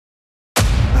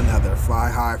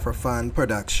Fly High for Fun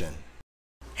production.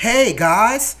 Hey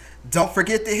guys, don't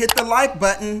forget to hit the like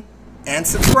button and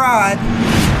subscribe.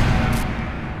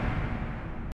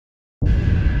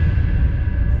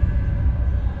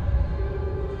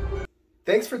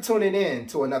 Thanks for tuning in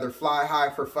to another Fly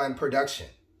High for Fun production.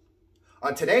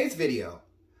 On today's video,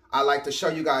 I'd like to show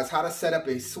you guys how to set up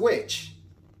a switch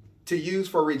to use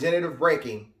for regenerative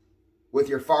braking with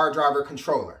your Fardriver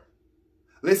controller.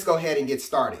 Let's go ahead and get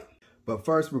started. But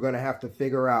first, we're going to have to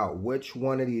figure out which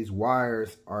one of these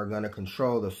wires are going to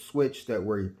control the switch that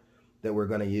we're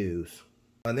going to use.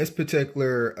 On this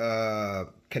particular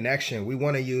connection, we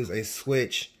want to use a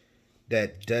switch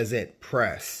that doesn't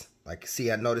press. Like,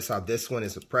 see, I notice how this one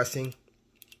is pressing.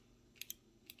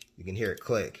 You can hear it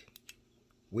click.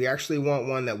 We actually want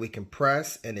one that we can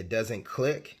press and it doesn't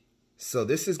click. So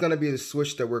this is going to be the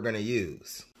switch that we're going to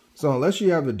use. So unless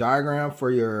you have the diagram for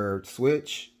your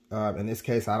switch, in this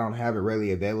case, I don't have it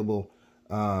readily available.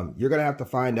 You're going to have to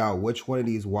find out which one of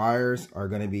these wires are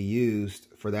going to be used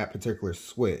for that particular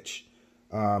switch.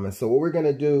 And so what we're going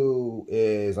to do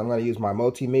is I'm going to use my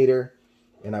multimeter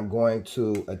and I'm going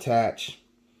to attach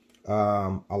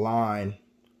a line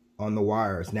on the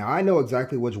wires. Now, I know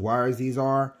exactly which wires these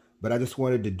are, but I just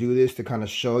wanted to do this to kind of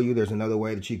show you there's another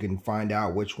way that you can find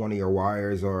out which one of your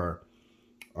wires are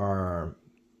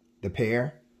the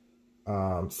pair.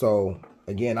 So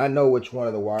again, I know which one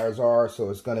of the wires are, so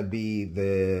it's going to be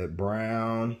the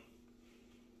brown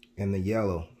and the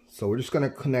yellow. So we're just going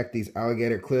to connect these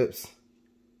alligator clips.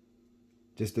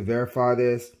 Just to verify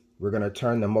this, we're going to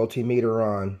turn the multimeter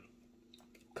on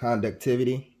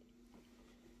conductivity,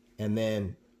 and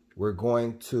then we're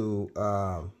going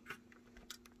to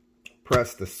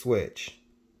press the switch.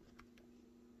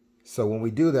 So when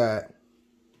we do that,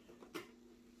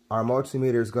 our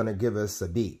multimeter is going to give us a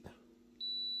beep.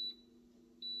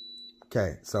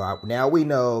 Okay, so now we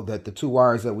know that the two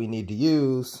wires that we need to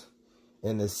use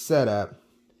in this setup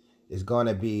is going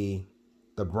to be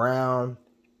the brown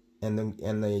and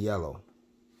the yellow.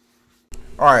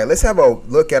 All right, let's have a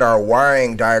look at our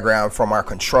wiring diagram from our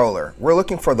controller. We're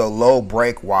looking for the low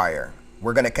brake wire.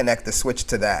 We're going to connect the switch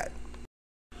to that.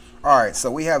 All right, so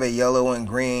we have a yellow and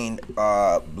green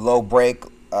low brake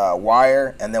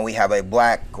wire, and then we have a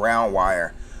black ground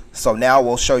wire. So now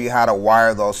we'll show you how to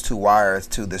wire those two wires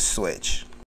to the switch.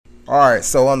 Alright,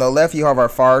 so on the left you have our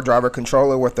Fardriver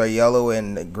controller with our yellow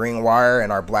and green wire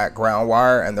and our black ground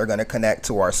wire, and they're going to connect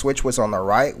to our switch which is on the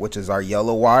right, which is our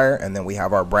yellow wire, and then we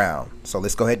have our brown. So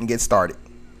let's go ahead and get started.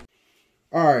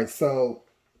 Alright, so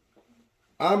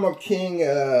I'm a king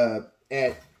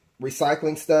at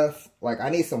recycling stuff. Like, I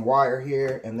need some wire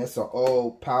here, and this is an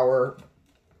old power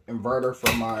inverter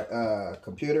from my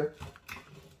computer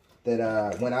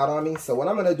that went out on me. So what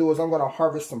I'm going to do is I'm going to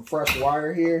harvest some fresh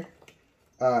wire here,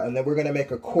 and then we're going to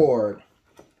make a cord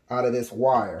out of this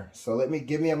wire. So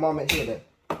give me a moment here to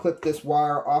clip this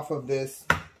wire off of this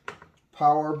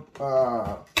power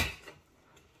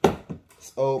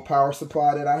this old power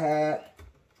supply that I had.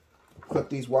 Clip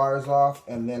these wires off,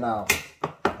 and then I'll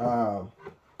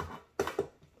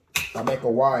make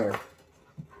a wire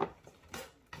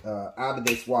out of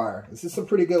this wire. This is some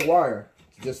pretty good wire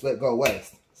to just let go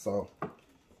waste. So, give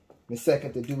me a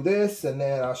second to do this, and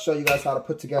then I'll show you guys how to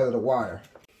put together the wire.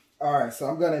 Alright, so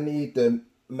I'm going to need to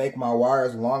make my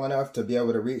wires long enough to be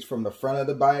able to reach from the front of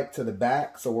the bike to the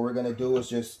back. So what we're going to do is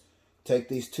just take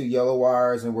these two yellow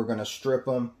wires and we're going to strip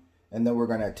them, and then we're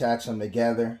going to attach them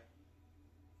together.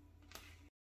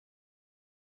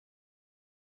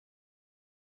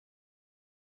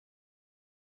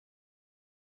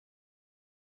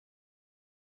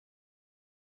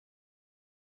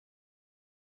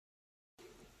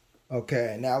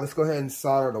 Okay, now let's go ahead and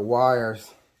solder the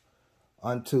wires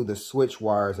onto the switch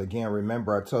wires. Again,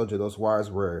 remember I told you those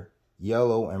wires were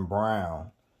yellow and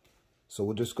brown. So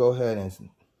we'll just go ahead and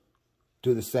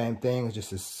do the same thing, just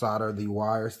to solder the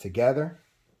wires together.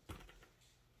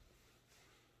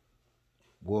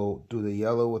 We'll do the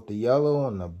yellow with the yellow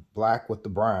and the black with the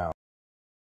brown.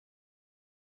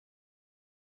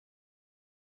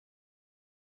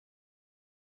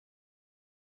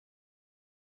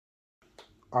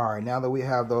 Alright, now that we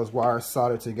have those wires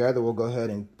soldered together, we'll go ahead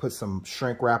and put some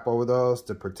shrink wrap over those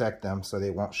to protect them so they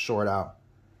won't short out.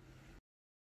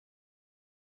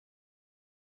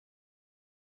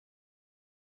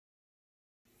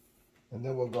 And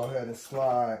then we'll go ahead and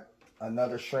slide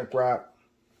another shrink wrap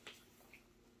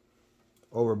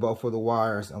over both of the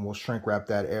wires, and we'll shrink wrap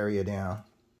that area down.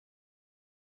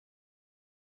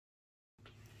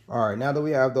 Alright, now that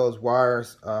we have those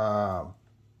wires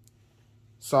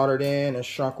soldered in and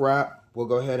shrunk wrap, we'll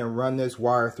go ahead and run this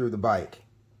wire through the bike.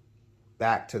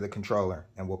 back to the controller,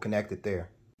 and we'll connect it there.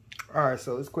 All right,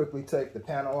 so let's quickly take the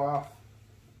panel off,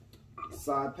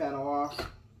 side panel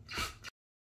off.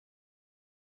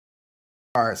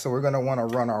 All right, so we're gonna wanna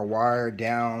run our wire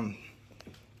down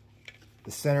the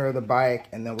center of the bike,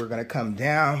 and then we're gonna come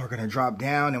down, we're gonna drop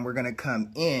down, and we're gonna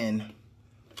come in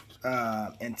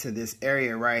into this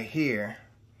area right here.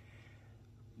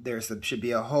 Should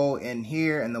be a hole in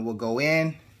here, and then we'll go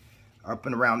in, up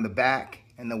and around the back,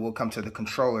 and then we'll come to the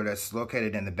controller that's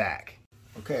located in the back.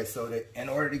 Okay, so in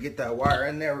order to get that wire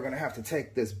in there, we're gonna have to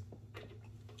take this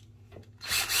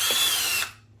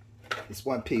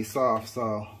one piece off,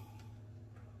 so.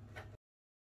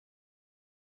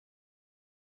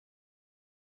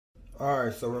 All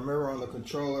right, so remember on the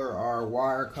controller, our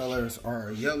wire colors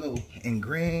are yellow and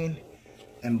green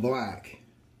and black.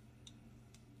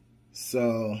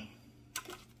 So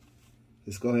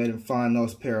let's go ahead and find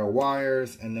those pair of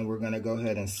wires, and then we're gonna go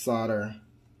ahead and solder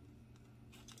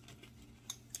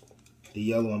the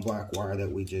yellow and black wire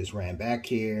that we just ran back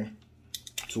here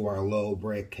to our low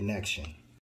brake connection.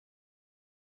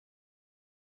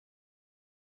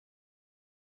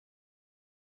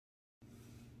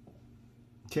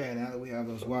 Okay, now that we have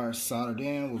those wires soldered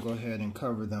in, we'll go ahead and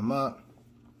cover them up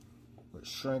with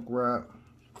shrink wrap.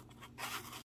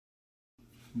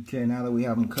 Okay, now that we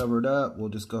have them covered up, we'll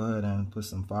just go ahead and put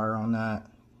some fire on that,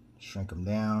 shrink them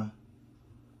down.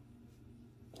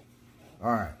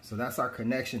 All right, so that's our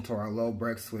connection to our low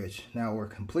brake switch. Now we're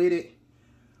completed.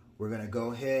 We're gonna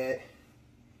go ahead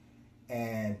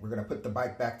and we're gonna put the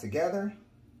bike back together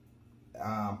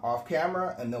off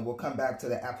camera, and then we'll come back to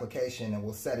the application and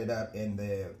we'll set it up in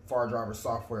the Fardriver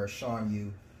software, showing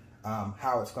you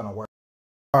how it's gonna work.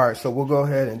 All right, so we'll go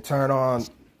ahead and turn on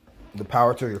the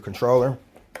power to your controller,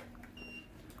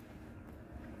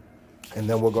 and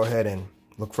then we'll go ahead and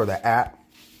look for the app,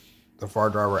 the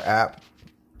Fardriver app,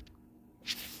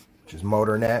 which is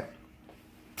MotorNet.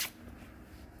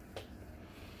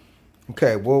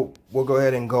 Okay, we'll go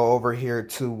ahead and go over here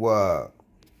to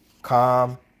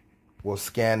COM. We'll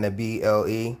scan the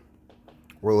BLE.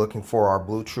 We're looking for our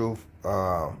Bluetooth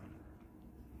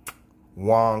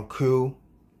WAN-Q.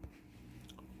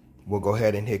 We'll go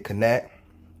ahead and hit connect.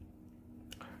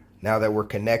 Now that we're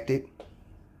connected,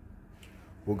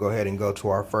 we'll go ahead and go to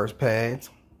our first page.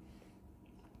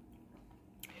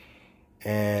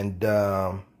 And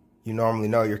you normally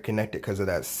know you're connected because of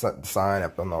that sign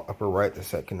up on the upper right that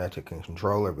said connected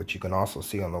controller, but you can also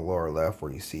see on the lower left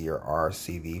where you see your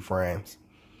RCV frames.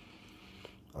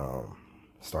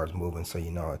 Starts moving, so you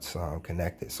know it's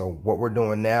connected. So what we're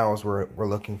doing now is we're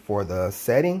looking for the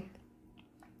setting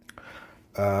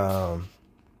for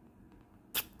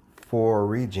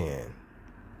Regen.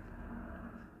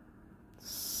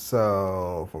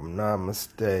 So if I'm not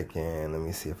mistaken, let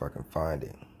me see if I can find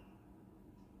it.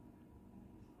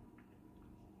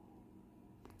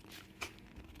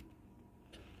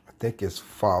 I think it's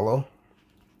follow.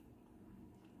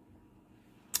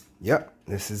 Yep,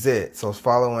 this is it. So it's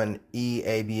following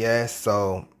EABS.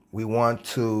 So we want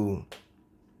to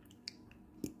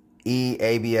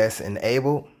EABS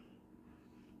enable.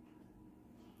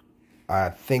 I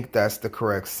think that's the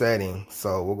correct setting.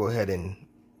 So we'll go ahead and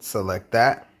select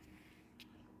that.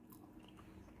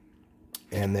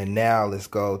 And then now let's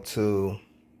go to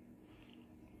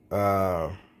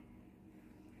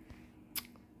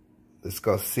let's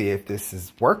go see if this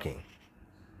is working.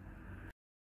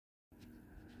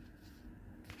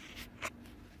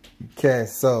 Okay,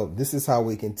 so this is how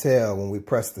we can tell when we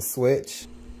press the switch.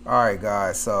 All right,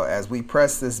 guys, so as we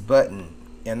press this button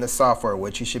in the software,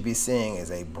 what you should be seeing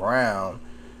is a brown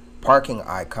parking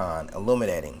icon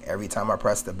illuminating every time I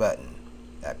press the button.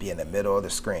 That'd be in the middle of the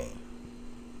screen.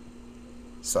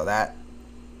 So that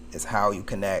is how you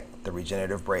connect the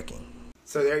regenerative braking.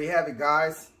 So there you have it,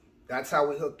 guys. That's how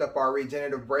we hooked up our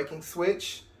regenerative braking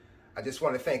switch. I just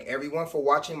want to thank everyone for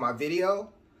watching my video.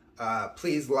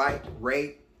 Please like,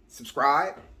 rate,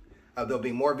 subscribe. There'll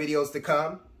be more videos to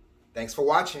come. Thanks for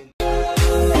watching.